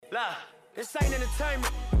Nah, this ain't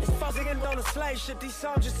entertainment. It's focusing on the slave ship. These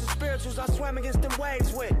soldiers and spirituals I swam against them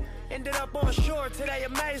waves with. Ended up on shore to their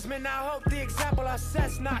amazement. I hope the example I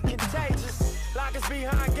set's not contagious. Lock us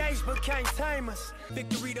behind gates but can't tame us.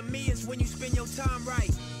 Victory to me is when you spend your time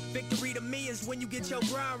right. Victory to me is when you get your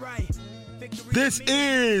grind right. This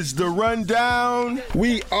is the rundown.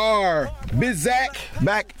 We are Bizak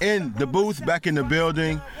back in the booth, back in the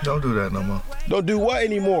building. Don't do that no more. Don't do what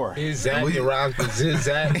anymore? Bizak, the rock,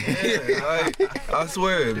 Zizak. I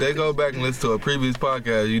swear, if they go back and listen to a previous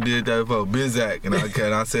podcast, you did that before. Bizak,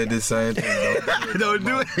 and I said this same thing. Don't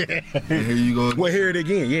do it. And here you go. Well, hear it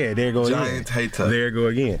again. Yeah, there go again. Giant hater. There go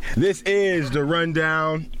again. This is the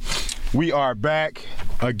rundown. We are back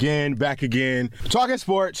again, talking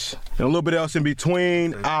sports and a little bit else in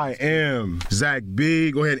between. I am Zach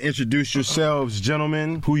B. Go ahead and introduce yourselves,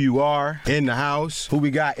 gentlemen, who you are in the house, who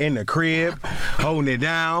we got in the crib, holding it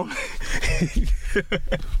down.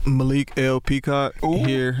 Malik L. Peacock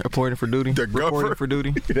here, reporting for duty.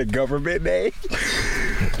 The government name.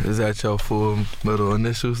 Is that your full middle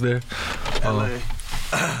initials there?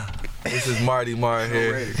 This is Marty Marr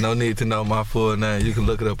here. No need to know my full name. You can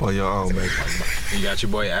look it up on your own, man. You got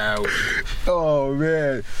your boy Al. Oh,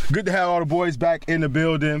 man. Good to have all the boys back in the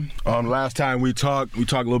building. Last time we talked a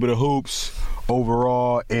little bit of hoops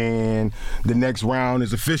overall, and the next round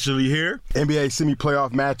is officially here. NBA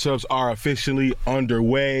semi-playoff matchups are officially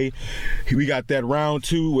underway. We got that round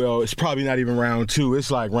 2. Well, it's probably not even round 2. It's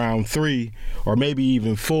like round 3 or maybe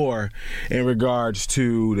even 4 in regards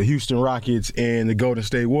to the Houston Rockets and the Golden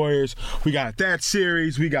State Warriors. We got that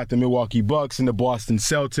series. We got the Milwaukee Bucks and the Boston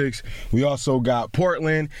Celtics. We also got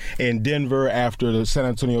Portland and Denver after the San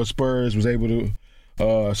Antonio Spurs was able to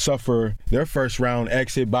suffer their first round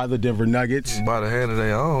exit by the Denver Nuggets. By the hand of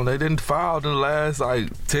their own. They didn't foul in the last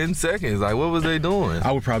 10 seconds. What was they doing?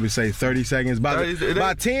 I would probably say 30 seconons. By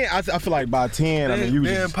 10, I feel like by 10,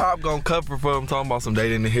 then Pop gonna cover for them talking about they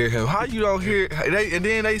didn't hear him. How you don't hear? And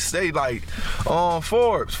then they say Forbes.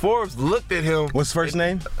 Forbes looked at him. What's his first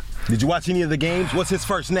name? Did you watch any of the games? What's his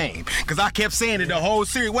first name? Because I kept saying it the whole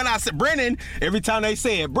series. When I said Brennan, every time they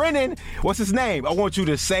say it, Brennan, what's his name? I want you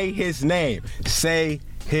to say his name. Say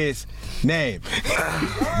his name.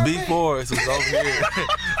 B. Forrest was over here.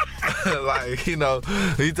 I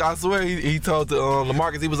swear he told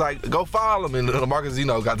LaMarcus, he was like, go foul him. And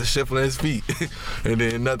LaMarcus, got the shuffle in his feet. And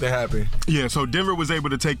then nothing happened. Yeah, so Denver was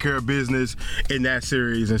able to take care of business in that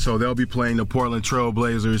series. And so they'll be playing the Portland Trail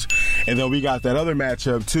Blazers. And then we got that other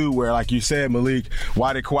matchup, too, where, like you said, Malik,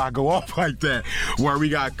 why did Kawhi go off like that? Where we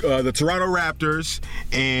got the Toronto Raptors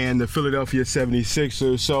and the Philadelphia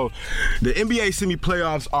 76ers. So the NBA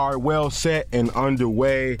semi-playoffs are well set and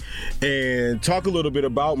underway. And talk a little bit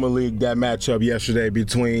about, Malik, that matchup yesterday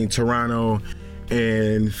between Toronto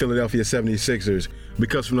and Philadelphia 76ers.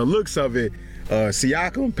 Because from the looks of it, Pascal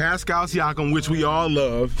Siakam, which we all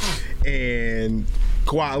love, and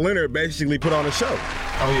Kawhi Leonard basically put on a show.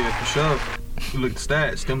 Oh, yeah, for sure. You look at the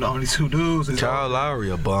stats, them the only two dudes. Kyle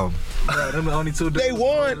Lowry a bum. Yeah, them the only two dudes. They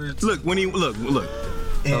won. Look.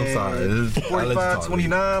 I'm sorry.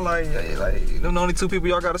 45-29, them the only two people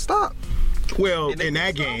y'all got to stop. Well, in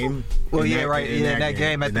that game. Well, in that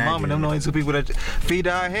game at the moment, them the only two people that feed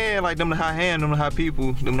the high hand, them the high hand, them the high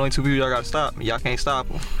people, them the only two people y'all gotta stop. Y'all can't stop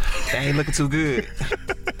them. They ain't looking too good.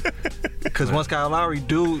 Because once Kyle Lowry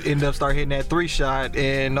do end up start hitting that 3 shot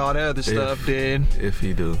and all that other stuff, then. If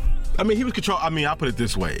he do. He was control. I'll put it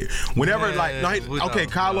this way. Whenever,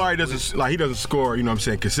 Kyle Lowry doesn't, he doesn't score,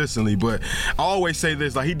 consistently, but I always say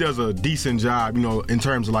this, he does a decent job, in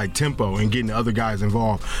terms of, tempo and getting the other guys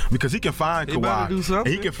involved, because he can find Kawhi, and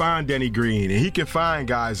he can find Danny Green, and he can find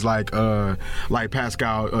guys like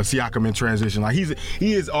Pascal Siakam in transition.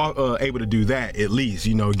 He is able to do that, at least,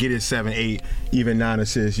 get his 7, 8, even 9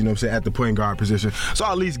 assists, at the point guard position. So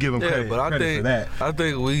I'll at least give him credit for that. I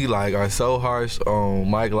think we, are so harsh on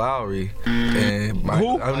Mike Lowry. And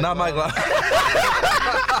Who? Not Mike Lowry.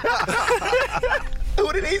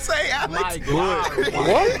 Who did he say, Alex? Mike Lowry.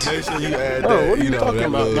 What? Make sure you add what are you talking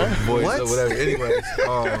about, man? Voice What? or whatever. Anyways,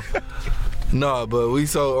 no, but we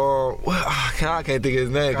I can't think of his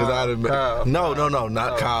name because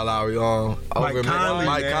not Kyle Lowry. Mike Conley.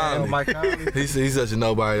 Mike Conley. He's such a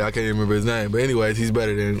nobody. I can't even remember his name. But anyways, he's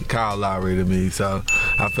better than Kyle Lowry to me. So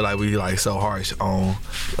I feel like we so harsh on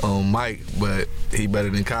Mike, but he better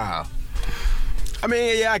than Kyle.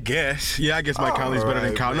 I guess. Mike Conley's better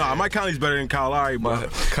than Kyle. Man. No, Mike Conley's better than Kyle Lowry,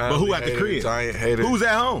 but who at the crib? Giant hater. Who's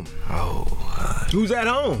at home? Oh, Who's at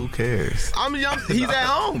home? Who cares? I mean, he's at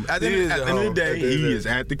home. At the end of the day, he is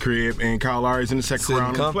at the crib, and Kyle Lowry's in the second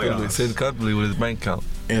round of the playoffs. Sitting comfortably with his bank account.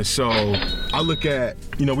 And so I look at,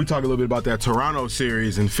 we talk a little bit about that Toronto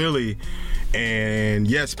series in Philly. And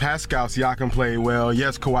yes, Pascal Siakam played well.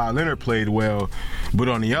 Yes, Kawhi Leonard played well. But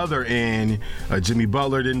on the other end, Jimmy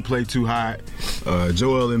Butler didn't play too hot.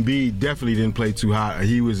 Joel Embiid definitely didn't play too hot.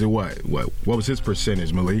 He was at what was his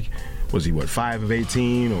percentage, Malik? Was he 5 of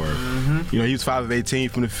 18 or he was 5 of 18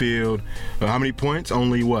 from the field. How many points?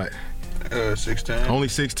 Only what? 16. Only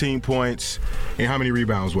 16 points. And how many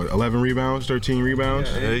rebounds? 11 rebounds? 13 rebounds?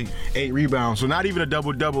 Yeah, 8 rebounds. So not even a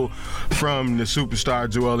double-double from the superstar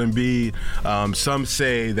Joel Embiid. Some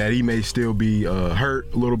say that he may still be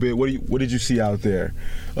hurt a little bit. What did you see out there,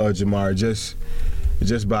 Jamar?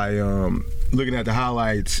 Just by looking at the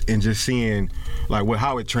highlights and just seeing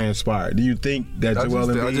how it transpired. Do you think that Joel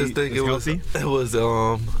Embiid is healthy?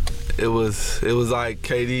 It was like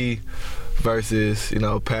KD versus,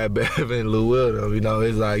 Pat Bev and Lou Williams.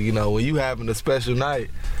 It's like, when you having a special night,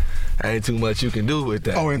 ain't too much you can do with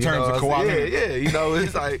that. Oh, in terms of Kawhi? Yeah.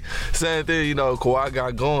 It's like, same thing, Kawhi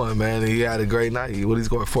got going, man. He had a great night. What, he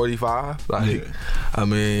scored 45?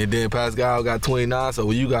 And then Pascal got 29, so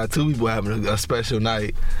when you got two people having a special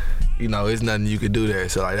night, it's nothing you could do there.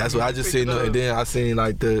 So that's what I just seen. And then I seen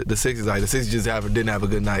the Sixers. The Sixers just didn't have a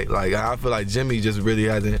good night. I feel like Jimmy just really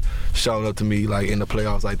hasn't shown up to me in the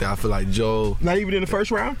playoffs like that. I feel like Joe. Not even in the first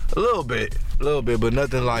round. A little bit, but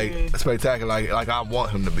nothing spectacular like I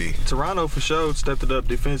want him to be. Toronto for sure stepped it up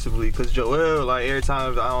defensively because Joel, every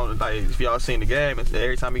time if y'all seen the game,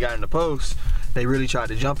 every time he got in the post, they really tried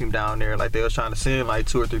to jump him down there. They was trying to send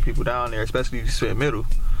 2 or 3 people down there, especially if you sit middle.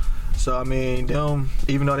 So, them,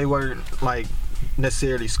 even though they weren't,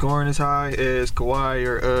 necessarily scoring as high as Kawhi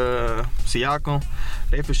or Siakam,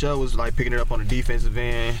 they for sure was, picking it up on the defensive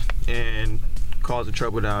end and causing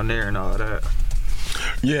trouble down there and all that.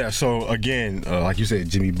 Yeah, so, again, like you said,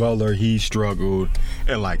 Jimmy Butler, he struggled.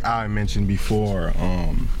 And like I mentioned before,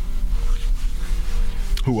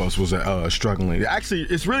 who else was struggling? Actually,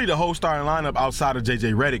 it's really the whole starting lineup outside of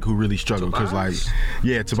JJ Redick who really struggled because,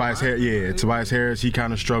 Tobias Harris, he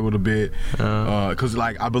kind of struggled a bit because,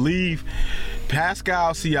 I believe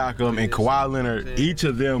Pascal Siakam and Kawhi Leonard, each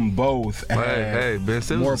of them both had Ben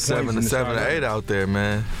Simmons more was 7 to 8 out there,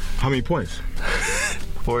 man. How many points?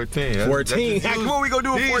 14. 14. What we gonna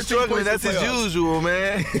do with 14 struggling. That's his usual,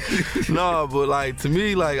 man. No, but to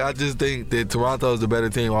me, I just think that Toronto's the better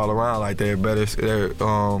team all around. They're better.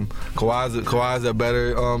 Kawhi's a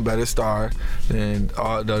better star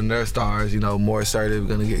than their stars. More assertive.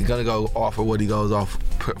 Gonna go off of what he goes off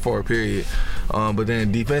for a period. But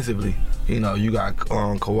then defensively, you got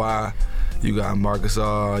Kawhi. You got Marcus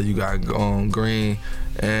Gasol, you got Green,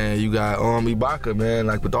 and you got Ibaka, man.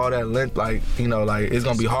 With all that length, it's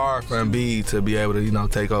gonna be hard for Embiid to be able to,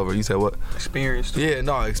 take over. You said what? Experience. Yeah,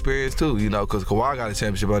 no, experience too. Because Kawhi got a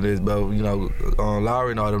championship under his belt. Lowry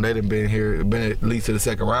and all them, they done been at least to the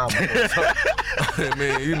second round before. So,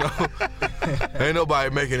 ain't nobody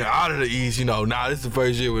making it out of the East. This is the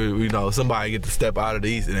first year where somebody get to step out of the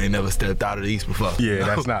East and they never stepped out of the East before.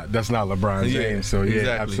 Yeah, that's not LeBron James. Yeah, so yeah,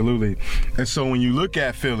 exactly. Absolutely. And so when you look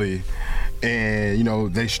at Philly,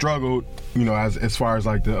 and they struggled, as far as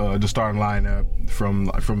the starting lineup from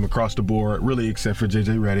across the board, really except for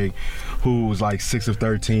JJ Redick, who was 6 of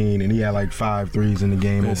 13, and he had 5 threes in the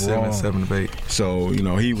game overall. 7 of 8. So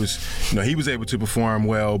he was able to perform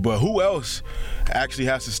well. But who else actually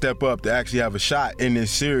has to step up to actually have a shot in this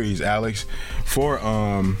series, Alex, for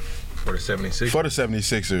the 76ers? For the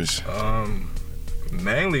 76ers.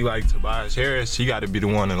 Mainly Tobias Harris, he got to be the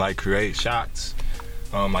one to create shots.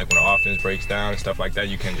 When the offense breaks down and stuff like that,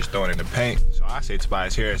 you can't just throw it in the paint. So I say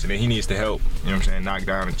Tobias Harris, and then he needs to help, knock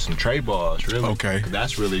down some trade balls, really. Okay.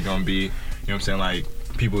 That's really going to be,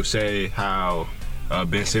 people say how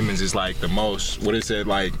Ben Simmons is the most, what is it,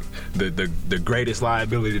 the greatest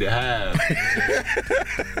liability to have.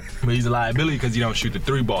 But he's a liability because he don't shoot the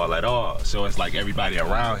 3 ball at all. So it's everybody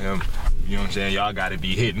around him, y'all got to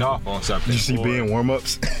be hitting off on something. You see being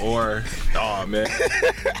warm-ups? Oh, man.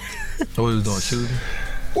 What he was doing, shooting?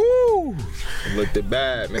 Woo! Looked it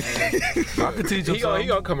bad, man. I could teach him something. He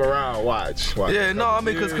gonna come around. Watch. Yeah, no,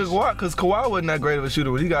 because Kawhi wasn't that great of a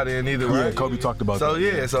shooter when he got in either, right? Yeah, Kobe talked about that. So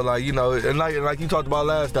yeah, so and like you talked about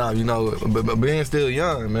last time, but being still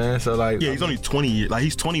young, man. So yeah, he's only 20 years.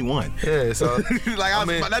 He's 21. Yeah, so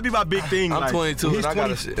that'd be my big thing. I'm 22 and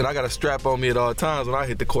I got a strap on me at all times when I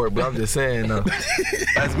hit the court. But I'm just saying,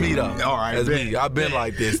 that's me though. All right, that's me. I've been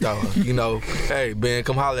like this though. Hey, Ben,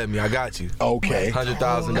 come holler at me. I got you. Okay.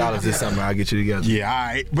 $100,000 this summer. I'll get you together. Yeah, all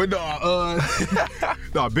right. But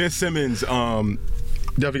no, Ben Simmons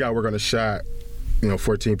definitely got to work on the shot.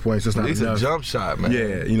 14 points. That's not enough. At least a jump shot, man.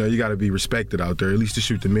 Yeah, you got to be respected out there, at least to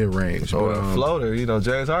shoot the mid-range. Or a floater.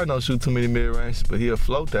 James Harden don't shoot too many mid-range, but he'll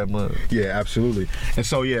float that mug. Yeah, absolutely. And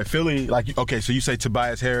so, yeah, Philly, so you say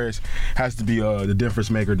Tobias Harris has to be the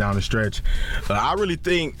difference maker down the stretch. I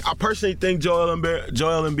personally think Joel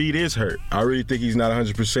Embiid is hurt. I really think he's not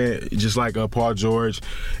 100%, just like Paul George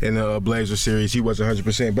in the Blazer series. He wasn't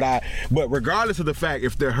 100%. But regardless of the fact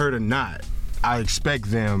if they're hurt or not, I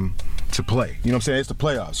expect them to play. You know what I'm saying? It's the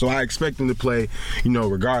playoffs. So I expect them to play,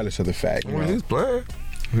 regardless of the fact. He's playing.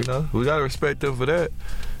 We got to respect them for that.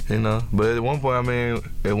 But at one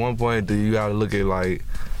point, you got to look at,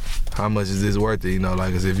 how much is this worth it?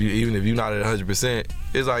 Cause even if you're not at 100%,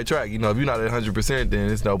 it's like track. If you're not at 100%,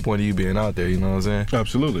 then it's no point of you being out there. You know what I'm saying?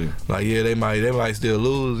 Absolutely. They might still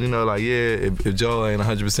lose. If Joel ain't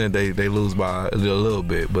 100%, they lose by a little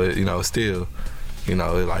bit. But still. If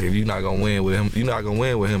you're not gonna win with him, you're not gonna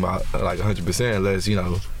win with him 100% unless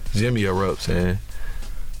Jimmy erupts, and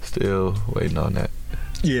still waiting on that.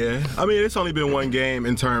 Yeah, it's only been one game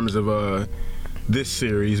in terms of this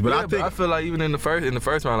series, but I feel like even in the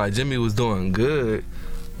first round, Jimmy was doing good,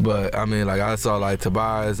 but I saw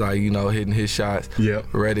Tobias hitting his shots,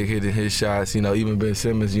 Redick hitting his shots, even Ben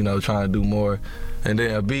Simmons trying to do more. And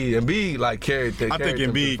then Embiid carried that. I think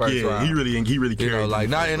Embiid, he really carried.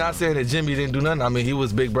 Not saying that Jimmy didn't do nothing. He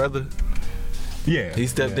was big brother. Yeah, he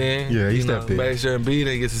stepped in. Yeah, he stepped in. Made sure Embiid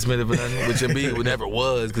didn't get suspended for nothing, which Embiid never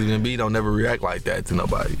was, because Embiid don't never react like that to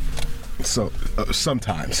nobody. So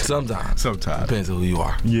sometimes depends on who you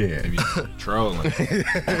are. Yeah, maybe trolling.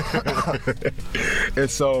 And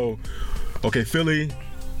so, okay, Philly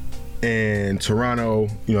and Toronto,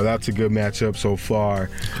 that's a good matchup so far.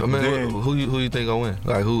 Who you think gonna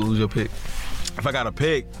win? Who's your pick? If I got to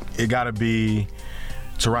pick, it got to be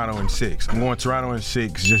Toronto in 6. I'm going Toronto in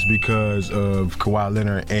 6 just because of Kawhi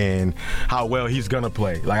Leonard and how well he's going to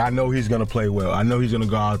play. I know he's going to play well. I know he's going to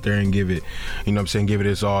go out there and give it, give it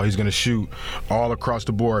his all. He's going to shoot all across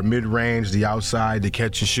the board, mid-range, the outside, the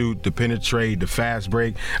catch and shoot, the penetrate, the fast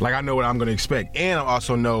break. I know what I'm going to expect. And I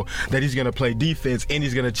also know that he's going to play defense and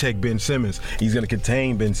he's going to check Ben Simmons. He's going to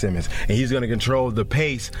contain Ben Simmons. And he's going to control the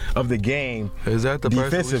pace of the game. Is that the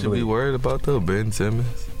person we should be worried about, though, Ben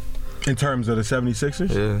Simmons? In terms of the 76ers?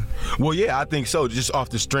 Yeah. Well, yeah, I think so. Just off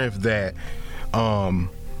the strength that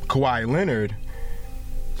Kawhi Leonard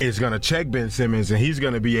is going to check Ben Simmons and he's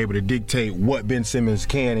going to be able to dictate what Ben Simmons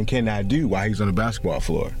can and cannot do while he's on the basketball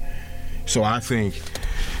floor. So I think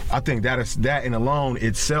that in alone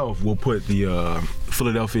itself will put the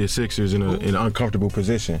Philadelphia Sixers in an uncomfortable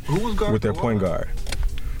position with their point guard.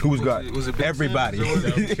 Who was guard? Was it everybody?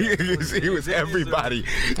 He was everybody.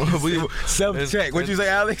 Self-check. What'd you say,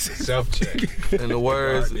 Alex? Self-check. In the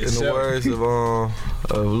words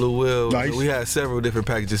of Lou Will, we had several different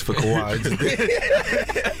packages for Kawhi.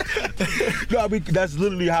 No, that's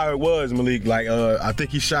literally how it was, Malik. I think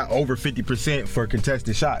he shot over 50% for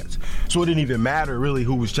contested shots, so it didn't even matter really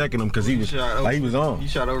who was checking him because he was on. He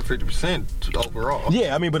shot over 50% overall.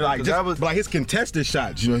 Yeah, but his contested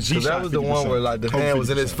shots, that was the one where the hand was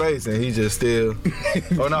in his face and he just still.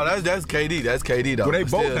 Oh no, that's KD. That's KD though. Well, they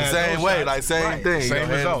both had same way, same thing. Same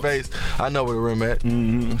results. Face. I know where the rim at.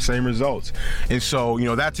 Mm-hmm. Same results. And so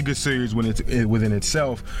that's a good series within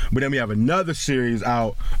itself. But then we have another series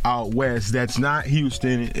out west that's not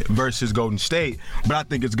Houston versus Golden State, but I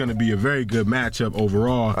think it's going to be a very good matchup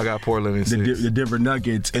overall. I got Portland in 6. The Denver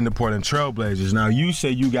Nuggets and the Portland Trailblazers. Now you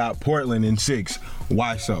say you got Portland in 6.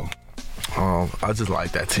 Why so? I just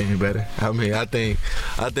like that team better. I think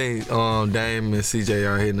Dame and CJ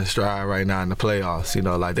are hitting the stride right now in the playoffs.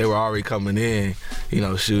 They were already coming in,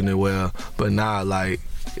 shooting it well, but now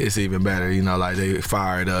it's even better. They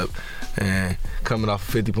fired up and coming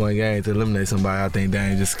off a 50-point game to eliminate somebody. I think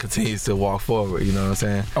Dame just continues to walk forward. You know what I'm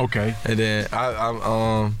saying? Okay. And then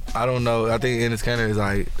I don't know. I think Enes Kanter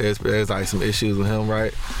is there's some issues with him,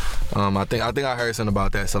 right? I think I heard something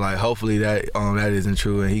about that. So hopefully that isn't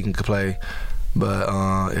true and he can play.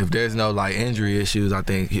 But if there's no injury issues, I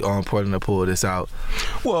think Portland to pull this out.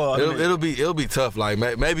 Well, it'll be tough.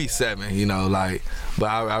 Maybe 7. But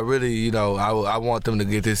I really I want them to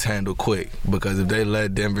get this handled quick, because if they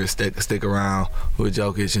let Denver stick around with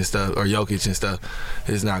Jokic and stuff,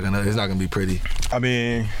 it's not gonna be pretty.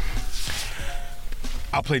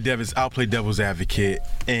 I'll play devil's advocate,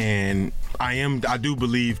 and I do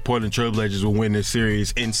believe Portland Trailblazers will win this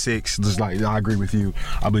series in 6. I agree with you.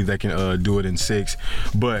 I believe they can do it in 6.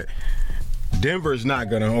 But Denver's not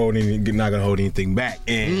gonna hold anything back.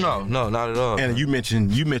 And No, not at all. And you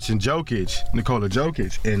mentioned Jokic, Nikola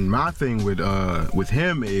Jokic, and my thing with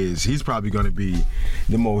him is he's probably going to be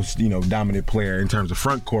the most dominant player in terms of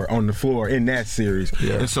front court on the floor in that series.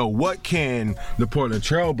 Yeah. And so, what can the Portland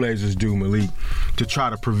Trailblazers do, Malik, to try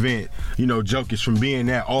to prevent Jokic from being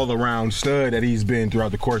that all-around stud that he's been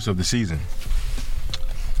throughout the course of the season?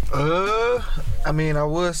 I mean, I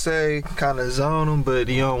would say kind of zone them, but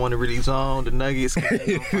you don't want to really zone the Nuggets. They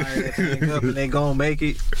gonna fire that thing up and they gonna make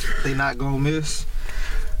it. They not gonna miss.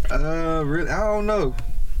 Really, I don't know.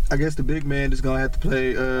 I guess the big man is gonna have to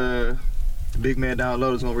play. The big man down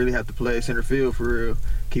low is gonna really have to play center field for real.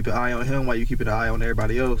 Keep an eye on him while you keep an eye on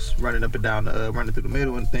everybody else running up and down, running through the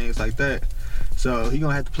middle and things like that. So he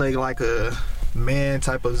gonna have to play like a man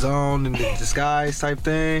type of zone in the disguise type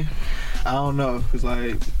thing. I don't know, cause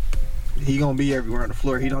like. He gonna be everywhere on the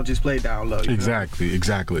floor. He don't just play down low. Exactly.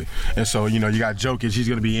 And so you got Jokic. He's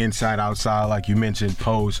gonna be inside, outside, like you mentioned,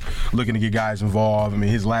 post, looking to get guys involved. I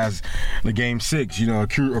mean, the game 6,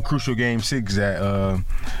 a crucial game 6 that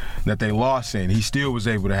they lost in, he still was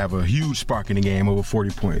able to have a huge spark in the game, over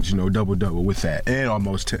 40 points, double with that, and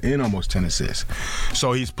almost 10 assists.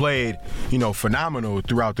 So he's played, phenomenal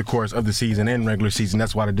throughout the course of the season and regular season.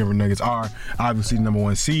 That's why the Denver Nuggets are obviously the number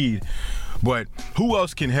 1 seed. But who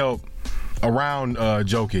else can help around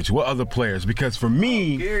Jokic? What other players? Because for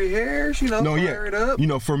me, Gary Harris, fire it up.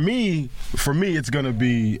 For me, it's gonna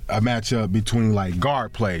be a matchup between like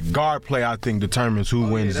guard play. Guard play, I think, determines who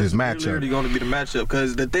wins this matchup. That's really gonna be the matchup.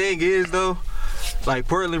 Because the thing is, though, like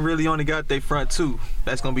Portland really only got their front 2.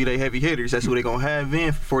 That's gonna be their heavy hitters. That's who they gonna have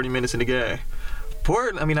in for 40 minutes in the game.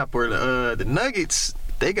 The Nuggets.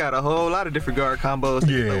 They got a whole lot of different guard combos to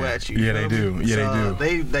throw at you. Yeah, they do. They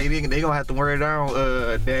gonna have to wear down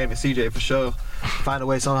Dame and CJ for sure. Find a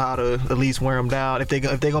way somehow to at least wear them down. If they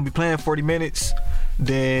gonna be playing 40 minutes,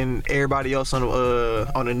 then everybody else on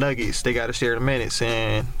the Nuggets, they got to share the minutes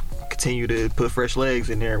and continue to put fresh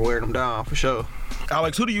legs in there and wear them down for sure.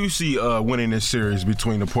 Alex, who do you see winning this series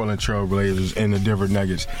between the Portland Trailblazers and the Denver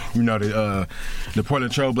Nuggets? The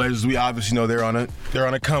Portland Trailblazers, we obviously know they're on a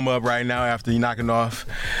come up right now after knocking off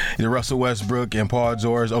the Russell Westbrook and Paul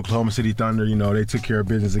George, Oklahoma City Thunder. They took care of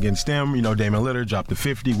business against them. Damian Lillard dropped the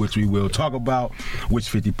 50, which we will talk about. Which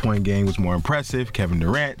 50-point game was more impressive, Kevin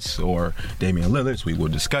Durant's or Damian Lillard's? We will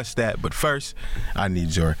discuss that. But first, I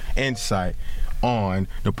need your insight on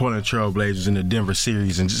the Portland Trailblazers in the Denver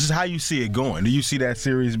series and just how you see it going. Do you see that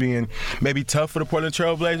series being maybe tough for the Portland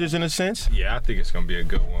Trailblazers in a sense? Yeah, I think it's going to be a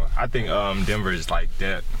good one. I think Denver is like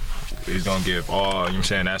that. He's going to give all,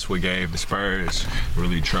 that's what gave the Spurs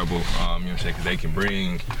really trouble, because they can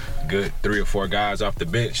bring good 3 or 4 guys off the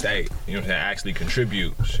bench that, actually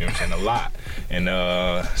contribute, a lot. And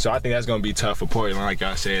so I think that's going to be tough for Portland. Like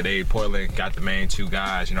I said, Portland got the main 2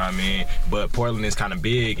 guys, but Portland is kind of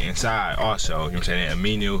big inside also,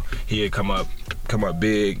 Aminu, he had come up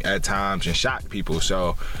big at times and shock people.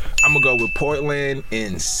 So I'm going to go with Portland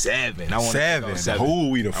in 7. I want 7. Ooh,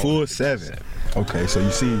 we the full 7. Okay, so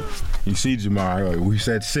you see Jamar. We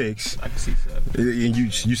said 6. I can see 7. And you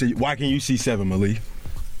say, why can you see 7, Malik?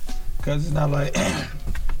 Because it's not like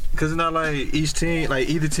each team, like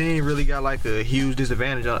either team really got like a huge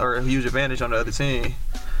disadvantage or a huge advantage on the other team.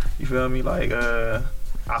 You feel me? Like I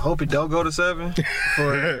hope it don't go to 7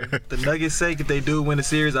 for the Nuggets' sake. If they do win the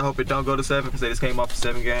series, I hope it don't go to 7 because they just came off a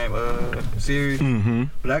 7-game series. Mm-hmm.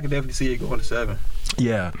 But I can definitely see it going to 7.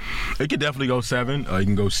 Yeah, it could definitely go 7. It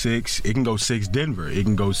can go 6. It can go 6 Denver. It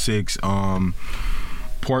can go 6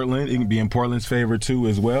 Portland. It can be in Portland's favor too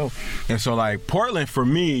as well. And so like Portland for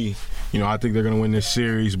me, I think they're going to win this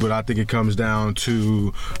series, but I think it comes down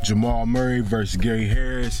to Jamal Murray versus Gary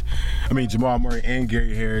Harris. Jamal Murray and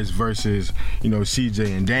Gary Harris versus,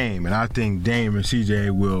 CJ and Dame. And I think Dame and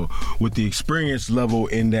CJ will, with the experience level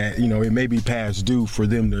in that, it may be past due for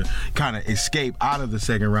them to kind of escape out of the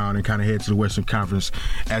second round and kind of head to the Western Conference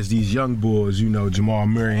as these young bulls, Jamal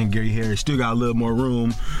Murray and Gary Harris still got a little more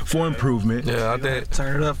room for improvement. Yeah, I think.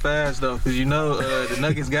 Turn it up fast, though, because the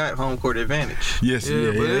Nuggets got home court advantage. Yes,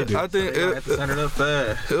 yeah, they do. I think have to turn it up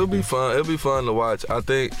fast. It'll be fun. It'll be fun to watch. I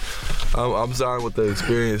think I'm starting with the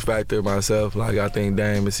experience factor myself. Like I think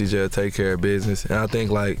Dame and CJ will take care of business, and I think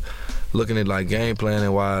like looking at like game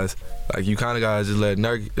planning wise, like you kind of gotta just let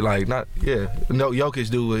Jokic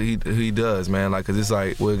do what he does, man. Like, cause it's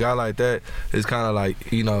like with a guy like that, it's kind of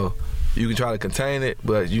like you can try to contain it,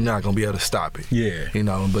 but you're not gonna be able to stop it. Yeah.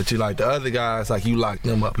 But you like the other guys, like you lock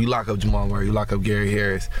them up. You lock up Jamal Murray, you lock up Gary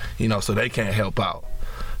Harris, so they can't help out.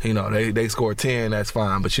 You know, they score 10, that's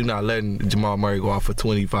fine, but you're not letting Jamal Murray go off for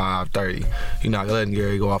 25, 30. You're not letting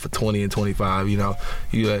Gary go off for 20 and 25. You know,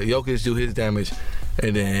 you let Jokic do his damage,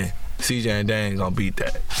 and then CJ and Dame gonna beat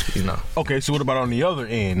that, you know. Okay, so what about on the other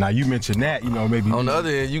end? Now you mentioned that, you know, maybe on the other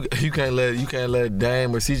end, you can't let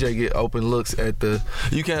Dame or CJ get open looks at the.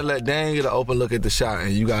 You can't let Dame get an open look at the shot,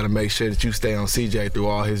 and you got to make sure that you stay on CJ through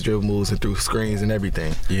all his dribble moves and through screens and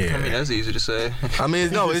everything. Yeah, I mean that's easy to say. I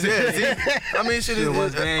mean, I mean, shit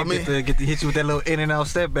is. I mean, get to hit you with that little in and out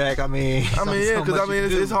step back. I mean, yeah, because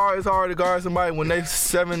it's hard. It's hard to guard somebody when they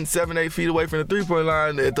 7, 8 feet away from the 3-point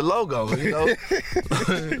line at the logo. You know.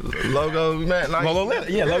 Logo, man, like Logo Lillard.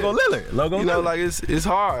 Yeah, Logo Lillard. You know, like it's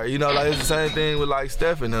hard. You know, like it's the same thing with like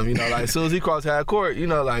Steph and them. You know, like as soon as he cross half court, you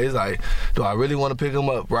know, like it's like, do I really want to pick him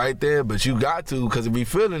up right there? But you got to, because if he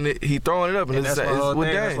feeling it, he throwing it up, and that's it's with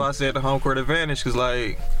Dame. That's why I said the home court advantage, because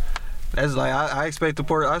like. That's like I expect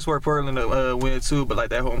I swear Portland to win too, but like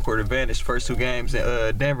that home court advantage, first 2 games,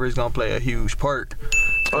 Denver is gonna play a huge part.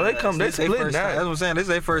 Oh, they split now. That's what I'm saying. This is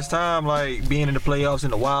their first time like being in the playoffs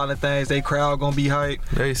and the Wild and things. They crowd gonna be hyped.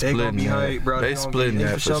 They gonna be hyped, bro. They splitting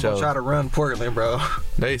that for sure. Gonna try to run Portland, bro.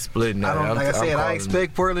 They splitting that. I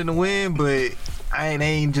expect Portland to win, but they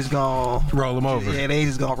ain't just gonna roll them over. Yeah, they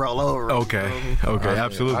just gonna roll over. Okay,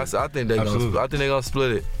 absolutely. I think they gonna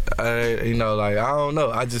split it. You know, like I don't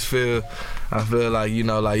know. I feel like, you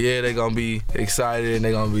know, like yeah, they gonna be excited and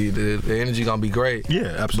they gonna be the energy gonna be great.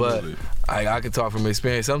 Yeah, absolutely. But I can talk from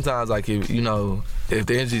experience. Sometimes, like if the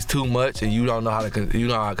energy's too much and you don't know how to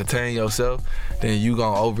contain yourself, then you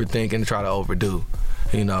gonna overthink and try to overdo.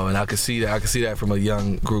 You know, and I can see that. I can see that from a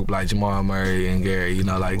young group like Jamal Murray and Gary. You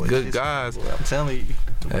know, like good guys. I'm telling you.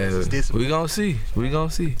 We gonna see.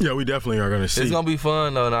 Yeah, we definitely are gonna see. It's gonna be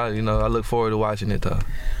fun though, and I look forward to watching it though.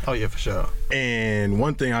 Oh yeah, for sure. And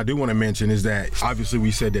one thing I do want to mention is that obviously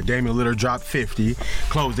we said that Damian Lillard dropped 50,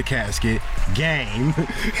 closed the casket. Game.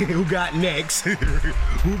 Who got next?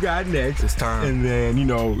 Who got next? It's time. And then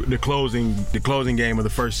the closing game of the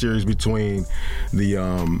first series between the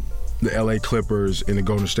LA Clippers and the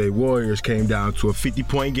Golden State Warriors came down to a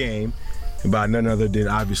 50-point game by none other than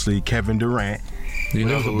obviously Kevin Durant. You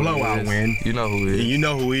know, it was a blowout win. You know who he is. And you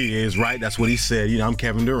know who he is, right? That's what he said. I'm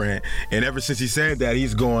Kevin Durant. And ever since he said that,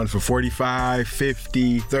 he's going for 45,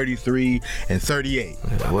 50, 33, and 38.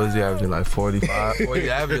 Yeah, what is he averaging, like 45? He's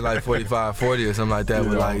averaging like 45, 40 or something like that,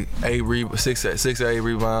 with like 6 or 8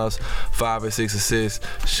 rebounds, 5 or 6 assists,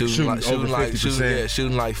 shooting like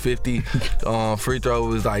 50. Free throw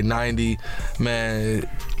was like 90. Man,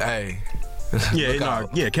 hey.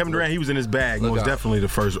 Kevin Durant, he was in his bag. Most definitely the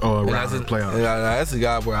first round of the playoffs. That's a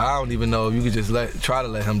guy where I don't even know if you could just try to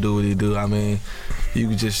let him do what he do. I mean, you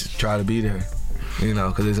could just try to be there,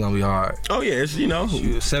 because it's gonna be hard. Oh yeah, it's they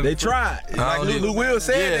tried. Like Lou Will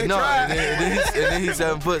said, they tried. And then he's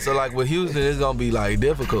 7 foot, so like with Houston, it's gonna be like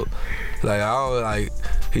difficult. Like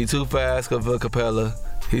he too fast for Capella.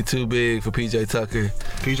 He too big for PJ Tucker.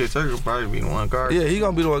 PJ Tucker will probably be the one guard. Yeah, he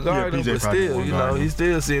gonna be the one guard, but still, he's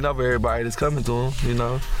still seeing over everybody that's coming to him.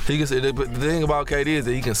 He can. But the thing about KD is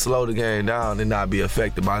that he can slow the game down and not be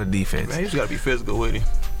affected by the defense. Man, he just gotta be physical with him.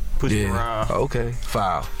 Push him around. Okay,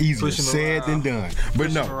 foul. Easier said than done.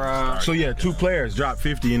 But no. So yeah, 2 players dropped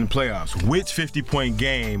 50 in the playoffs. Which 50-point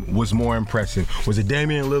game was more impressive? Was it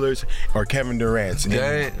Damian Lillard's or Kevin Durant's?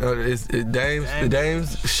 Dame's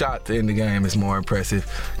shot in the game is more impressive.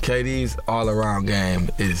 KD's all-around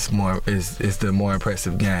game is the more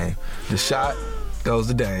impressive game. The shot goes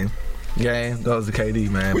to Dame. Game goes to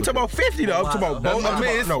KD, man. We talking about 50 though. I'm talking about both.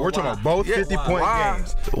 We're talking about both 50-point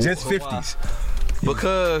games. Just 50s.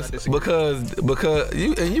 Because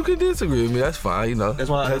you can disagree with me. That's fine.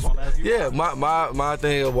 That's why I'm asking you. Yeah, my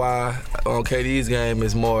thing of why on KD's game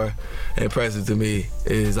is more impressive to me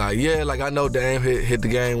is like I know Dame hit the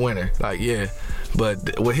game winner,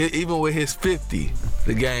 but even with his 50,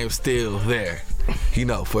 the game's still there.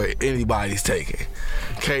 For anybody's taking.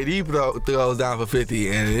 KD throws down for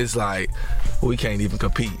 50, and it's like we can't even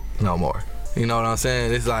compete no more. You know what I'm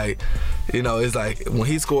saying? It's like, it's like when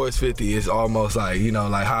he scores 50, it's almost like,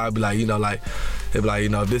 like how I'd be like,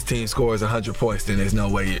 if this team scores 100 points, then there's no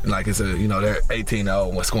way, like it's they're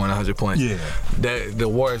 18-0 when scoring 100 points. Yeah. The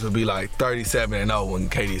Warriors would be like 37-0 when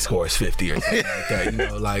KD scores 50 or something like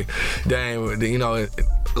that. Like Dame,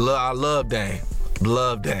 I love Dame,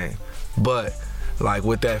 but like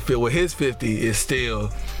with his 50, it's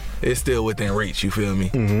still within reach, you feel me?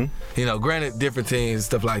 Mm-hmm. Granted, different teams,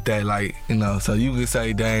 stuff like that, so you could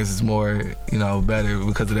say Dame's is more, better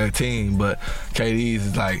because of their team, but KD's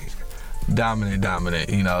is like dominant,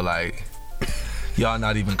 like y'all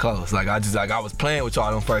not even close. I was playing with y'all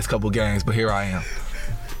in the first couple games, but here I am.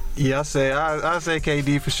 Yeah, I say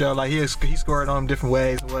KD for sure. Like he scored on different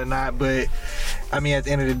ways and whatnot, but I mean at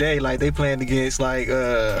the end of the day, like they was playing against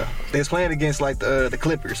the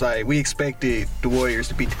Clippers. Like we expected the Warriors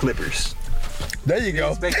to beat the Clippers. There you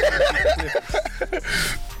go.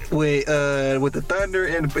 With the Thunder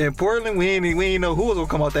and Portland, we ain't know who was gonna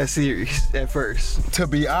come out that series at first. To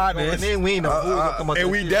be honest, and then we ain't know who was gonna come out.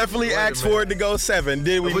 And we definitely asked for it to go 7,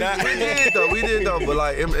 did we not? We did though. But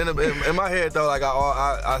like in my head though, like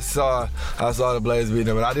I saw the Blazers beating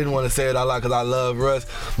them, and I didn't want to say it out loud because I love Russ,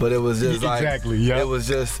 but it was just like it was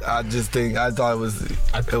just I thought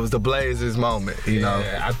it was the Blazers moment, you know.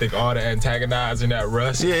 Yeah, I think all the antagonizing that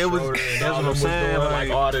Russ. Yeah, it was. That's what I'm saying. Like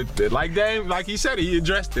all the Dame, like he said, he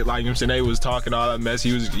addressed it. Like, you know what I'm saying, they was talking all that mess.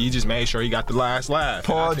 He just made sure he got the last laugh.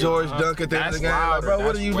 Paul George dunk at the end of the game. Like, bro,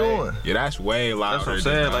 what are you doing? Yeah, that's way louder. That's what I'm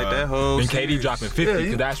saying. Like that whole. And KD dropping 50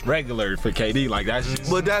 because that's regular for KD. Like that's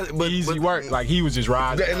just easy work. Like he was just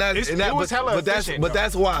riding. It was hella efficient. But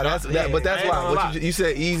that's why. That's why. You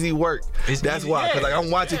said easy work. That's why. Because like I'm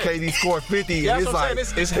watching KD score 50, and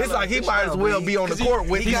it's like he might as well be on the court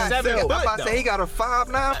with himself. I'm about to say he got a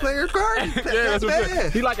 5'9" player guard. Yeah, that's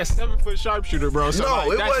what he like a 7-foot sharpshooter, bro. So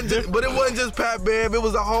no, it wasn't just Pat Bev. It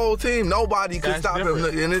was the whole team. Nobody could stop him.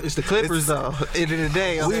 And it's the Clippers, though. End of the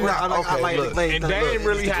day, and Dame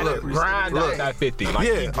really had to grind out that 50. Like,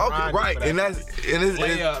 yeah, okay, right. And it's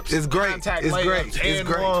great. It's great. It's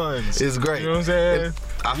great. You know what I'm saying?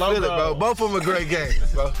 I feel it, bro. Both of them are great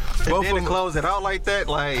games, bro. Both of them closed it out like that.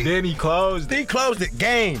 Like then he closed it.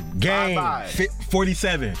 Game.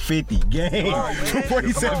 47, 50. Game.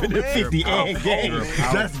 47 to 50 and game.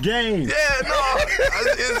 That's game. Yeah, no,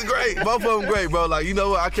 it's great. Both of them great, bro. Like, you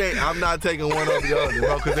know what? I'm not taking one over the other,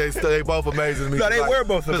 bro, because they both amazing to me. No, they were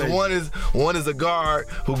both amazing. One is a guard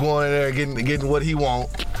who going in there and getting what he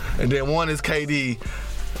want, and then one is KD,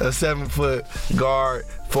 a 7-foot guard,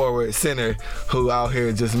 forward, center, who out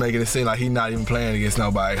here just making it seem like he's not even playing against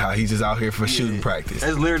nobody. How he's just out here for shooting practice.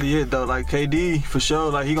 That's literally it, though. Like KD, for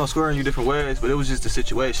sure, like he gonna score in you different ways, but it was just a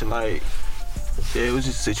situation. Like, yeah, it was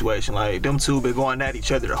just a situation. Like them two been going at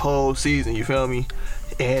each other the whole season. You feel me?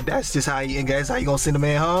 And that's just how you gonna send a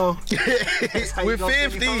man home. With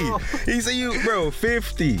 50. He said you, bro,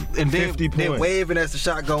 50. And then, 50 points. Then waving as the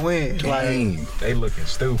shot go in. Game. Like, they looking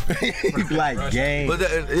stupid. Like game. But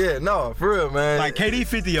for real, man. Like KD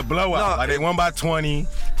 50 a blowout. Like they won by 20.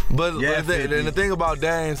 But the thing about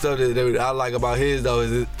Dame, so that I like about his though,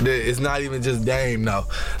 is it's not even just Dame though.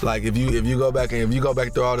 Like if you go back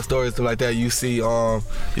through all the stories stuff like that, you see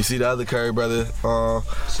the other Curry brother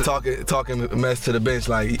talking mess to the bench,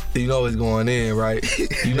 like you know it's going in, right?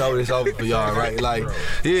 You know it's over for y'all, right? Like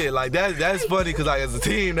like that's funny because like as a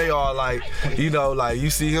team they all like, you know, like you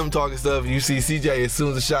see him talking stuff, you see CJ as soon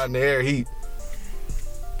as the shot in the air, he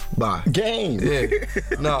bye. Game. Yeah.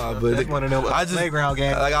 No, but that's one of them playground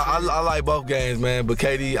games. Like I like both games, man. But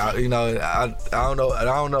KD, I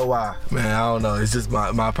don't know why, man. I don't know. It's just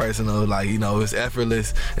my personal, like, you know, it's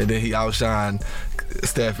effortless, and then he outshined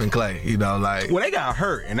Steph and Clay. You know, like. Well, they got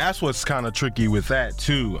hurt, and that's what's kind of tricky with that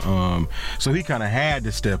too. So he kind of had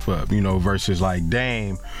to step up, you know, versus like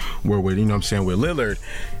Dame, where with, you know what I'm saying, with Lillard.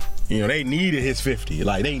 You know, they needed his 50.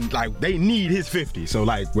 They need his 50. So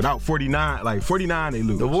like without 49, like 49 they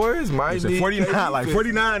lose. The Warriors might need 49. Like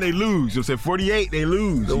 49 they lose. You said 48 they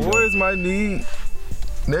lose. The Warriors might need.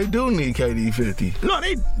 They do need KD 50. No,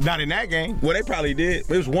 they not in that game. Well, they probably did.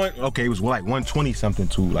 It was like 120 something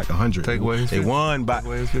to like 100. Take away his 50. They won by.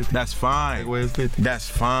 That's fine. Take away his 50. That's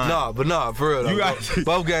fine. No, for real though.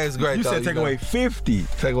 Both games great. You said take away 50.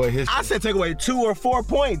 Take away his 50. I said take away 2 or 4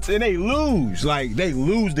 points and they lose. Like they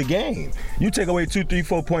lose the game. You take away 2, 3,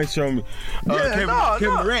 4 points from Kevin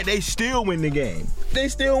Durant, they still win the game. They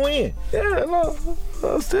still win. Yeah, no.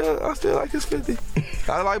 I still like his 50.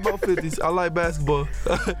 I like both 50s. I like basketball.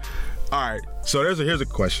 All right, so here's a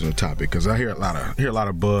question on topic because I hear a lot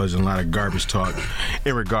of buzz and a lot of garbage talk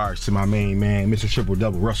in regards to my main man, Mr. Triple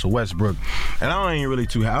Double, Russell Westbrook, and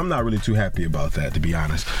I'm not really too happy about that, to be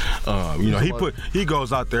honest. You know, he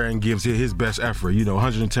goes out there and gives his best effort. You know,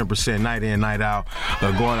 110% night in, night out.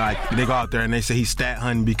 They go out there and they say he's stat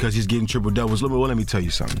hunting because he's getting triple doubles. Let me tell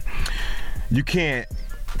you something. You can't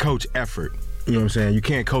coach effort. You know what I'm saying? You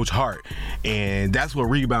can't coach heart. And that's what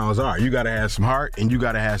rebounds are. You got to have some heart, and you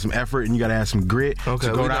got to have some effort, and you got to have some grit to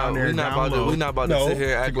go down there and down low. We're not about to sit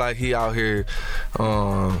here and act like he out here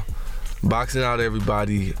boxing out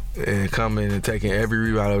everybody and coming and taking every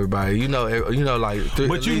rebound of everybody. You know, like.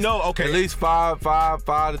 But you know, okay, at least five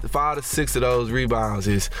to six of those rebounds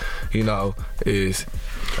is.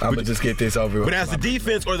 I'm gonna just get this over with. But as the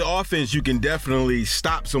defense or the offense, you can definitely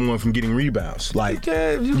stop someone from getting rebounds. Like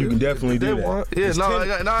you can definitely do that. Yeah, he's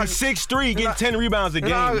 6'3", getting 10 rebounds a game.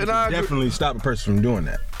 You can definitely stop a person from doing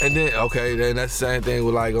that. And then then that's the same thing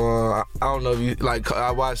with like I don't know if you like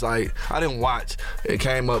I watched like I didn't watch. It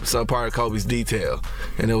came up some part of Kobe's detail,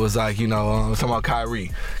 and it was like talking about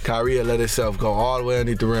Kyrie. Kyrie had let himself go all the way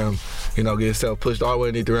underneath the rim. Get himself pushed all the way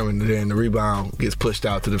underneath the rim, and then the rebound gets pushed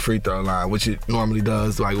out to the free throw line, which it normally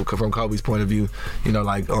does. Like from Kobe's point of view,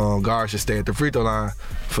 guards should stay at the free throw line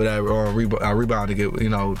for that rebound to get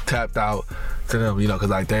tapped out to them. Because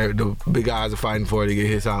like the big guys are fighting for it to get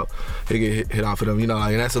hit out. They get hit off of them.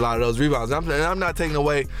 And that's a lot of those rebounds. I'm not taking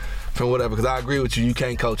away from whatever because I agree with you. You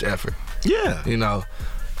can't coach effort. Yeah. And I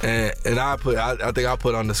think I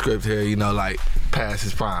put on the script here. Like past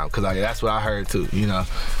his prime because that's what I heard too.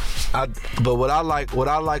 But what I like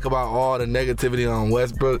about all the negativity on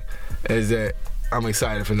Westbrook is that I'm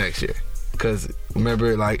excited for next year. Cause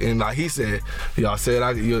remember, like he said, y'all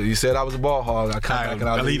said you said I was a ball hog. I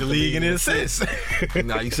lead the league in assists.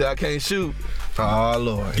 Now you said I can't shoot. Oh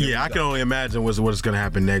Lord. Yeah, I can only imagine what's going to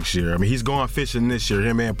happen next year. I mean, he's going fishing this year,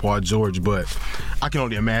 him and Paul George, but I can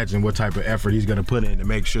only imagine what type of effort he's going to put in to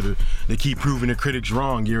make sure to keep proving the critics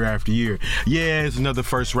wrong year after year. Yeah, it's another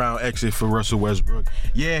first round exit for Russell Westbrook.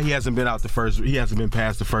 Yeah, he hasn't been past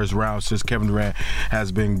the first round since Kevin Durant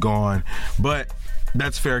has been gone, but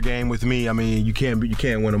that's fair game with me. I mean, you can't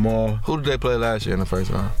win them all. Who did they play last year in the first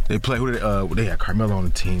round? They had Carmelo on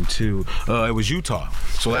the team too. It was Utah.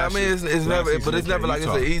 So it's never like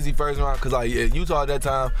Utah. It's an easy first round because like Utah at that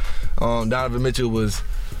time, Donovan Mitchell was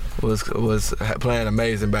playing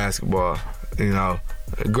amazing basketball.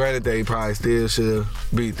 Granted they probably still should have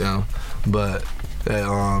beat them, but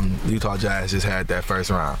Utah Jazz just had that first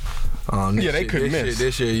round. They couldn't miss.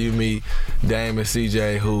 This year you meet Dame and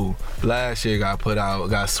CJ, who last year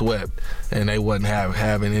got swept, and they wasn't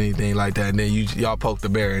having anything like that. And then y'all poked the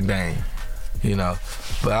bear in Dame,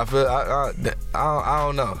 But I feel I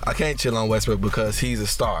don't know. I can't chill on Westbrook because he's a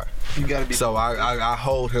star. You gotta be. So I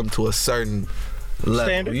hold him to a certain level.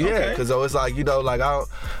 Standard? Yeah, because it's like I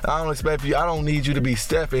don't expect you. I don't need you to be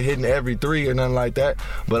Steph and hitting every three or nothing like that.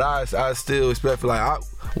 But I still expect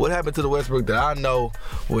what happened to the Westbrook that I know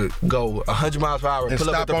would go 100 miles per hour and pull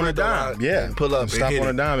stop up at the on a dime, and pull up and stop on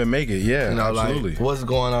a dime and make it, absolutely. Like, what's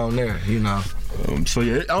going on there, So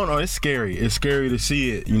yeah, I don't know. It's scary. It's scary to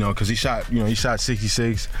see it, because he shot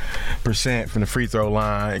 66% from the free throw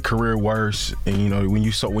line, career worst. And when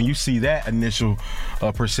you see that initial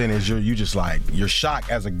percentage, you're shocked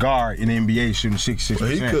as a guard in the NBA shooting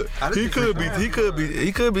 66%.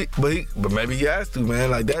 He could be, but maybe he has to,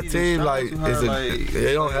 man. Like that team,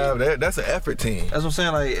 they don't have that. That's an effort team. That's what I'm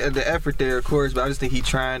saying. Like the effort there, of course, but I just think he's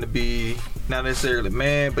trying to be not necessarily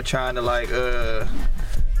man, but trying to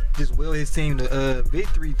just will his team to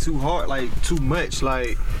victory too hard, too much.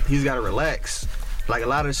 Like he's got to relax. Like a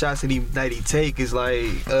lot of the shots that he take is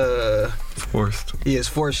forced. Yeah, it's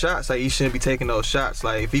forced shots. Like he shouldn't be taking those shots.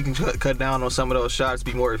 Like if he can cut down on some of those shots,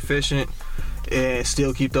 be more efficient, and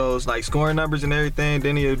still keep those scoring numbers and everything,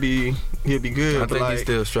 then he'll be good. I think he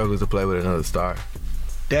still struggles to play with another star.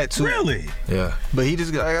 That too. Really? Yeah. But he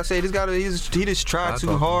just, like I said, he just tried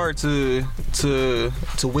too hard to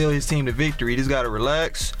will his team to victory. He just got to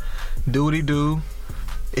relax, do what he do.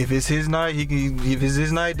 If it's his night, if it's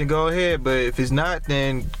his night, then go ahead. But if it's not,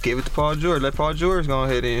 then give it to Paul George. Let Paul George go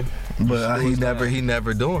ahead and. But he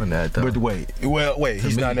never doing that though. But wait,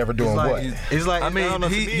 he's not never doing what? It's like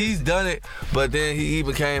he's done it, but then he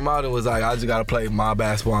even came out and was like, I just gotta play my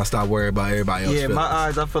basketball and stop worrying about everybody else. Yeah, my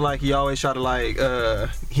eyes, I feel like he always try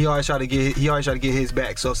to get his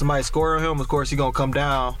back. So if somebody score on him, of course he gonna come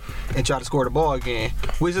down and try to score the ball again,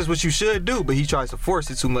 which is what you should do. But he tries to force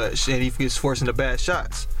it too much, and he gets forcing the bad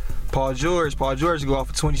shots. Paul George go off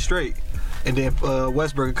for 20 straight. And then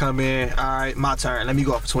Westbrook would come in, all right, my turn. Let me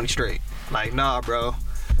go off for 20 straight. Like, nah, bro.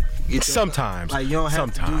 Sometimes. Like, you don't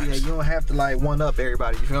have to one up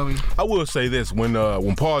everybody. You feel me? I will say this: when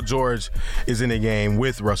Paul George is in a game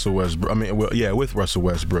with Russell Westbrook, with Russell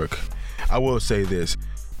Westbrook, I will say this.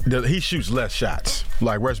 He shoots less shots.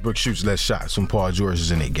 Like Westbrook shoots less shots when Paul George is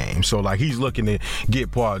in that game. So he's looking to get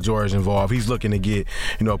Paul George involved. He's looking to get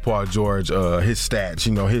Paul George his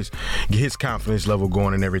stats, his confidence level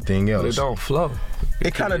going and everything else. But it don't flow.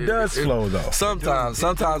 It kind of does flow though.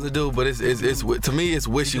 Sometimes it do, but it's to me it's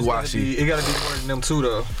wishy-washy. It gotta be more than them two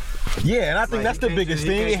though. Yeah, and I think that's the biggest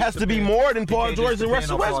thing. It has to be more than Paul George and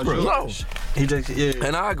Russell Westbrook.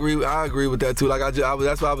 And I agree with that too. Like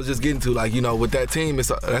that's what I was just getting to. Like, you know, with that team,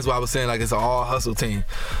 that's why I was saying, like, it's an all hustle team.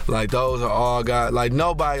 Like, those are all guys. Like,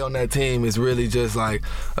 nobody on that team is really just like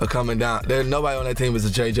a coming down. Nobody on that team is a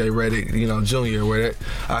JJ Redick, you know, Jr. where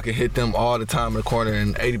I can hit them all the time in the corner,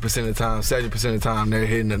 and 80% of the time, 70% of the time, they're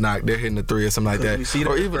hitting the knock, they're hitting the three or something like that. You see that,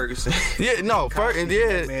 or even Ferguson. Yeah, no,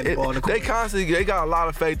 they constantly, they got a lot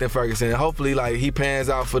of faith in Ferguson. Hopefully, like, he pans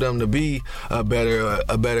out for them to be a better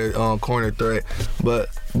corner threat. But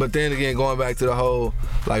then again, going back to the whole,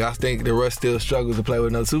 like, I think the Russ still struggles to play with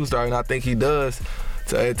another superstar, and I think he does.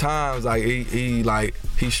 So at times, like, he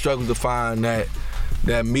struggles to find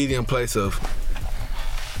that medium place of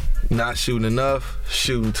not shooting enough,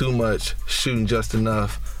 shooting too much, shooting just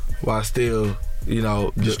enough, while still, you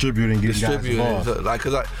know, distributing.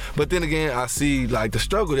 But then again, I see, like, the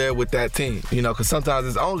struggle there with that team, you know, because sometimes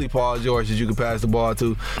it's only Paul George that you can pass the ball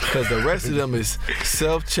to, because the rest of them is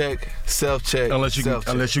self-check. Unless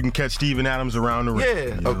you can catch Steven Adams around the rim.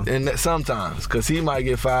 Yeah, you know? And sometimes, because he might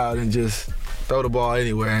get fouled and just throw the ball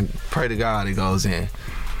anywhere and pray to God it goes in.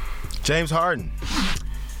 James Harden,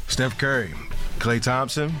 Steph Curry, Klay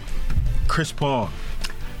Thompson, Chris Paul,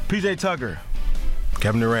 PJ Tucker,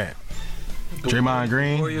 Kevin Durant, Draymond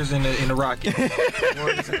Green. Warriors and the Rockets.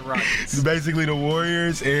 Warriors and the Rockets. Basically the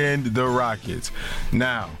Warriors and the Rockets.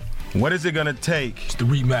 Now, what is it going to take? It's the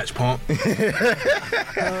rematch, pump.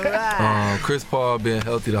 Chris Paul being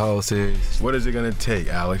healthy the whole series. What is it going to take,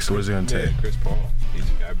 Alex? What is it going to take? Chris Paul. He's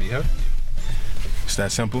got to be healthy. It's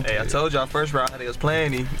that simple? Hey, I told y'all first round he was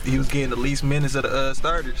playing, he was getting the least minutes of the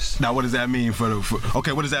starters. Now, what does that mean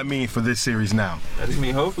what does that mean for this series now? I just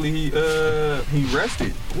mean hopefully he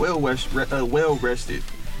rested, well rested.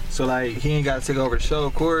 So, like, he ain't got to take over the show,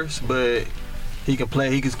 of course, but he can play.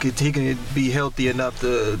 He can be healthy enough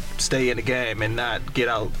to stay in the game and not get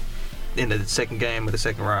out in the second game of the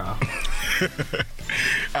second round.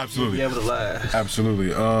 Absolutely. Be able to last.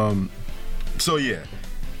 Absolutely. So yeah,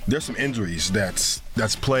 there's some injuries that's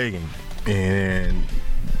plaguing, and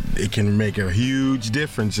it can make a huge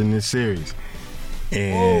difference in this series.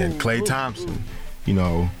 And Klay Thompson, you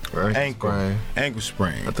know, ankle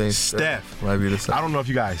sprain. I think Steph might be the same. I don't know if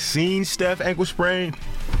you guys seen Steph ankle sprain,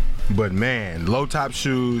 but man, low top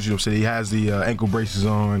shoes, you know, so he has the ankle braces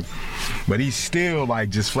on, but he still, like,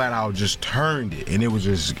 just flat out just turned it, and it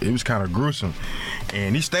was kind of gruesome.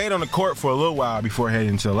 And he stayed on the court for a little while before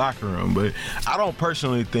heading into the locker room, but I don't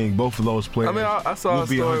personally think both of those players. I mean, I saw a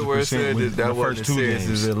story where it said that wasn't as serious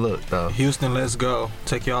as it looked, though. Houston, let's go.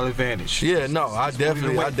 Take y'all advantage. Yeah, no, I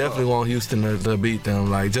definitely want Houston to beat them.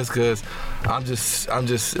 Like, just because I'm just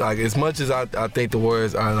like, as much as I think the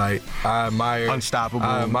Warriors are, like, I admire unstoppable.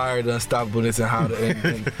 I admire the unstoppableness and how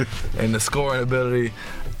and the scoring ability.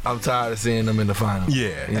 I'm tired of seeing them in the finals.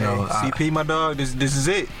 Yeah, you know, CP, my dog. This is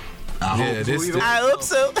it. I hope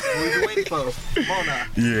so. Who you waiting for? Come on now.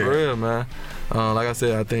 Yeah, for real, man. Like I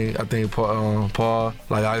said, I think Paul,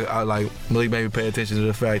 like I like Malik made me pay attention to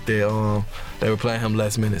the fact that they were playing him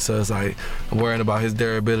less minutes, so it's like I'm worrying about his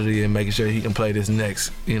durability and making sure he can play this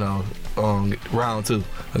next, you know, round 2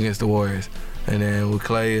 against the Warriors. And then with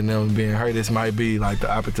Klay and them being hurt, this might be like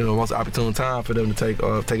the most opportune time for them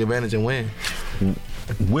to take advantage and win.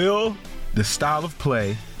 Will the style of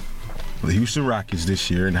play of the Houston Rockets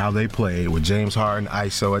this year and how they play with James Harden,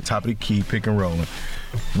 ISO at top of the key, pick and rolling,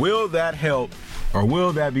 will that help, or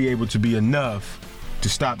will that be able to be enough to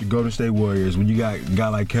stop the Golden State Warriors when you got a guy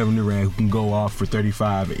like Kevin Durant who can go off for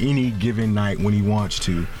 35 any given night when he wants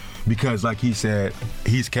to? Because, like he said,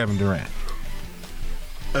 he's Kevin Durant.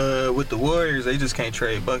 With the Warriors, they just can't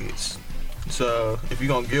trade buckets. So if you're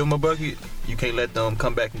going to give them a bucket, you can't let them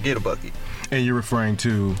come back and get a bucket. And you're referring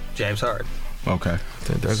to? James Harden. Okay. I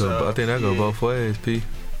think that go both ways, P.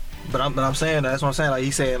 But I'm saying, that's what I'm saying. Like,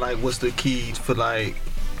 he's saying, like, what's the key for, like,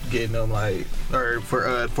 getting them, like, or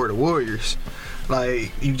for the Warriors?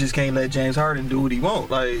 Like, you just can't let James Harden do what he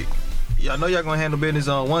wants. Like, I know y'all gonna handle business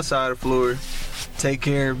on one side of the floor, take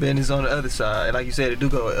care of business on the other side. Like you said, it do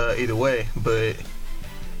go either way. But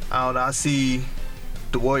I don't know. I see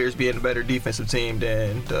the Warriors being a better defensive team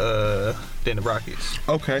than the Rockets.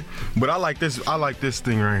 Okay, but I like this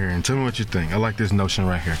thing right here, and tell me what you think. I like this notion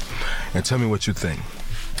right here, and tell me what you think.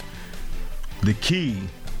 The key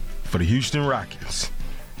for the Houston Rockets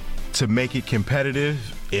to make it competitive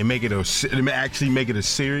and actually make it a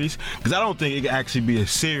series, because I don't think it can actually be a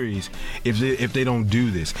series if they don't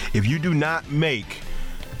do this. If you do not make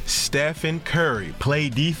Stephen Curry play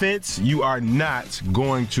defense, you are not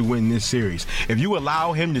going to win this series. If you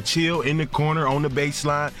allow him to chill in the corner on the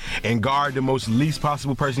baseline and guard the most least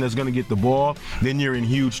possible person that's going to get the ball, then you're in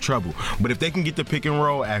huge trouble. But if they can get the pick and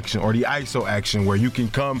roll action or the ISO action where you can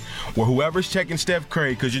come, where whoever's checking Steph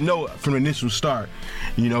Curry, because you know from the initial start,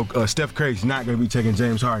 you know, Steph Curry's not going to be checking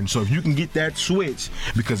James Harden. So if you can get that switch,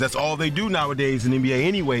 because that's all they do nowadays in the NBA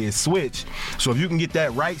anyway is switch. So if you can get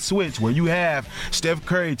that right switch where you have Steph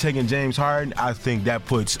Curry taking James Harden, I think that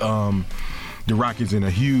puts the Rockets in a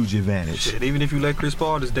huge advantage. Shit, even if you let Chris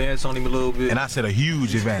Paul just dance on him a little bit. And I said a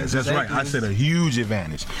huge advantage. That's right. I said a huge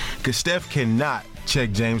advantage. Because Steph cannot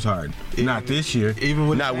check James Harden. Not this year. Even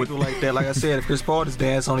with not with like that. Like I said, if Chris Paul just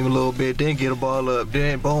dance on him a little bit, then get a ball up,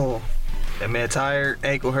 then boom. That man tired,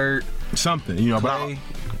 ankle hurt. Something, you know. Play,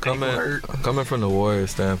 coming from the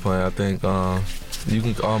Warriors standpoint, I think you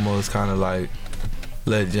can almost kind of like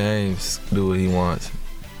let James do what he wants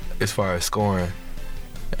as far as scoring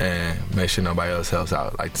and make sure nobody else helps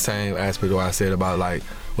out. Like the same aspect of what I said about like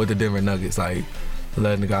with the Denver Nuggets, like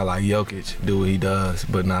letting a guy like Jokic do what he does,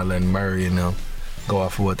 but not letting Murray and them go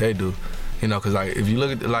off of what they do. You know, because like if you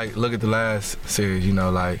look at the last series, you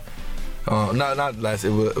know, like not last,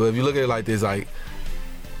 but if you look at it like this, like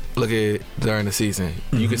look at it during the season,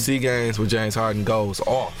 you can see games where James Harden goes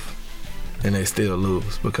off and they still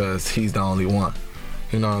lose because he's the only one.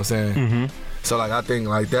 You know what I'm saying? So like I think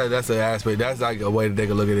like that's an aspect. That's like a way that they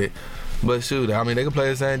can look at it. But shoot, I mean they can play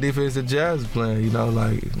the same defense the Jazz is playing. You know,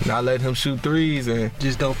 like not letting him shoot threes and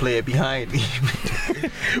just don't play it behind me.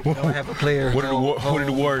 Don't have a player. What did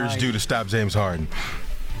the Warriors do to stop James Harden?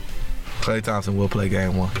 Klay Thompson will play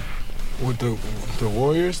game one. With the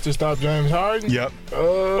Warriors to stop James Harden? Yep.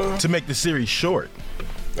 To make the series short.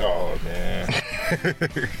 Oh man. I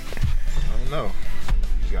don't know.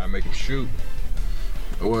 You gotta make him shoot.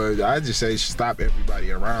 Well, I just say stop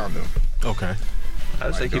everybody around him. Okay.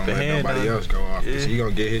 I say keep a hand nobody else go off because he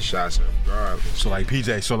gonna get his shots up regardless. So like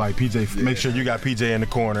PJ, make sure you got PJ in the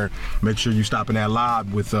corner. Make sure you stopping that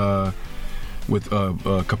lob with Capella,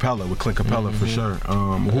 with Clint Capella for sure.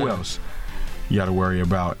 Who else you got to worry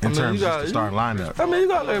about in terms of the starting lineup? I mean, you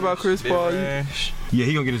got to worry about Chris Paul. Yeah,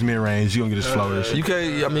 he gonna get his mid range. He gonna get his floaters. You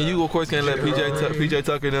can't. I mean, you of course can't let PJ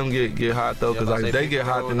Tucker and them get hot though, because like they get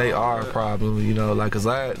hot, then they are a problem. You know, like cause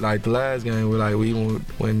the last game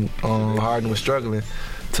when Harden was struggling,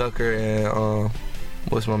 Tucker and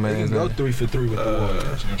what's my man's name? Go 3 for 3 with the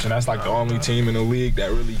Warriors. And that's like the only team in the league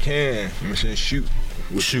that really can. I'm saying shoot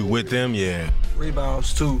with them. Yeah.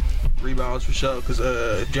 Rebounds too. Rebounds for sure,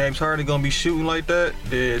 because James Harden gonna be shooting like that,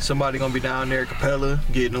 then somebody gonna be down there, Capella,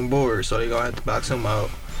 getting them boards, so they gonna have to box him out.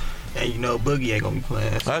 And you know, Boogie ain't gonna be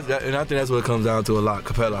playing. So. And I think that's what it comes down to a lot,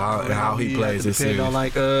 Capella, how he plays this series. On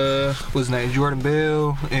like, what's his name, Jordan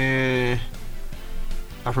Bell, and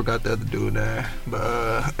I forgot the other dude there,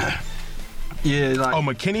 but yeah, like. Oh,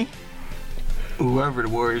 McKinney? Whoever the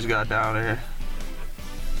Warriors got down there.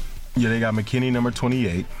 Yeah, they got McKinney, number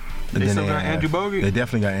 28. They still got Andrew Bogut? They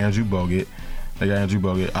definitely got Andrew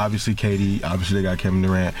Bogut. Obviously, KD. Obviously, they got Kevin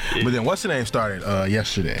Durant. Yeah. But then what's the name started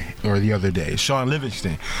yesterday or the other day? Shaun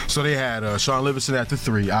Livingston. So they had Shaun Livingston at the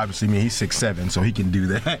 3. Obviously, I mean, he's 6'7", so he can do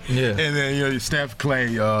that. Yeah. And then, you know, Steph,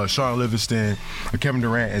 Klay, Shaun Livingston, Kevin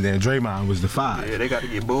Durant, and then Draymond was the 5. Yeah, they got to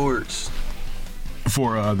get boards.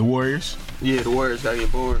 For the Warriors? Yeah, the Warriors got to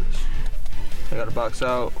get boards. They got to box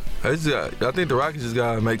out. I think the Rockets just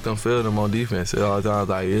gotta make them feel them on defense at all times.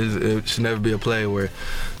 Like it should never be a play where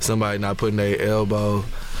somebody not putting their elbow,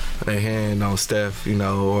 their hand on Steph, you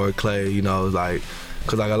know, or Klay, you know, like,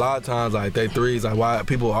 cause like a lot of times like they threes, like why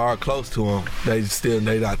people are close to them,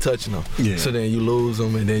 they not touching them. Yeah. So then you lose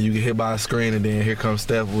them, and then you get hit by a screen, and then here comes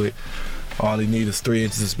Steph with all he needs is 3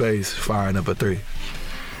 inches of space, firing up a 3.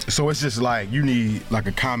 So it's just like you need a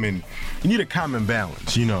common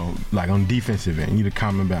balance, you know, like on defensive end, you need a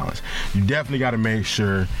common balance. You definitely got to make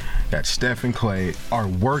sure that Steph and Klay are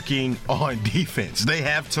working on defense. They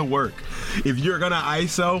have to work. If you're going to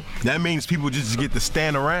ISO, that means people just get to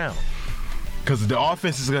stand around because the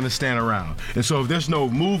offense is going to stand around. And so if there's no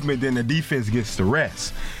movement, then the defense gets to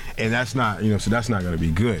rest. And that's not, you know, so that's not going to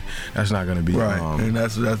be good. That's not going to be right. And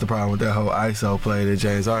that's the problem with that whole ISO play that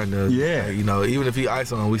James Harden does. Yeah. Like, you know, even if he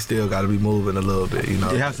ISO, we still got to be moving a little bit. You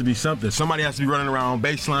know, it has to be something. Somebody has to be running around on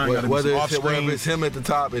baseline. Whether it's him at the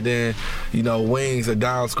top, and then you know wings are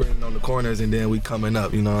down screening on the corners, and then we coming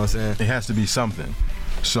up. You know what I'm saying? It has to be something.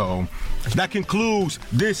 So that concludes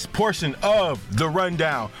this portion of The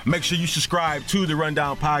Rundown. Make sure you subscribe to The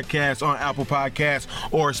Rundown Podcast on Apple Podcasts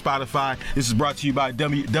or Spotify. This is brought to you by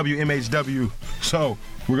WMHW. So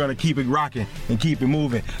we're going to keep it rocking and keep it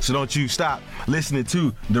moving. So don't you stop listening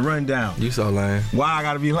to The Rundown. You so lame. Why I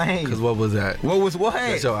got to be lame? Because what was that? What was what?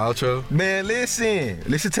 That's your outro? Man, listen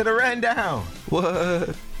to The Rundown.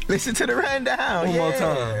 What? Listen to The Rundown. One more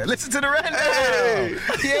time. Listen to The Rundown. Hey.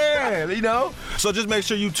 Yeah, you know? So just make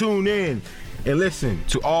sure you tune in and listen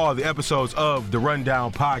to all the episodes of The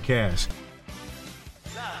Rundown Podcast.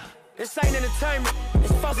 This ain't entertainment.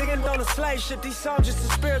 It's fucking on a slave ship. These songs just the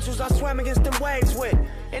spirituals I swam against them waves with.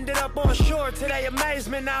 Ended up on shore to their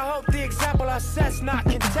amazement. I hope the example I set's not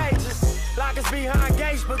contagious. Lock us behind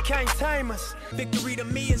gates but can't tame us. Victory to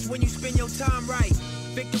me is when you spend your time right.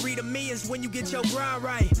 Victory to me is when you get your grind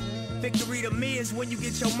right. Victory to me is when you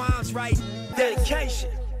get your minds right. Dedication,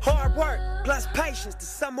 hard work, plus patience. To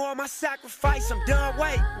some more of my sacrifice, I'm done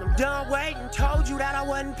waiting. Told you that I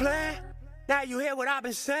wasn't playing. Now you hear what I've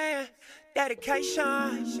been saying.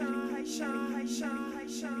 Dedication.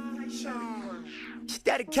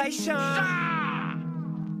 Dedication.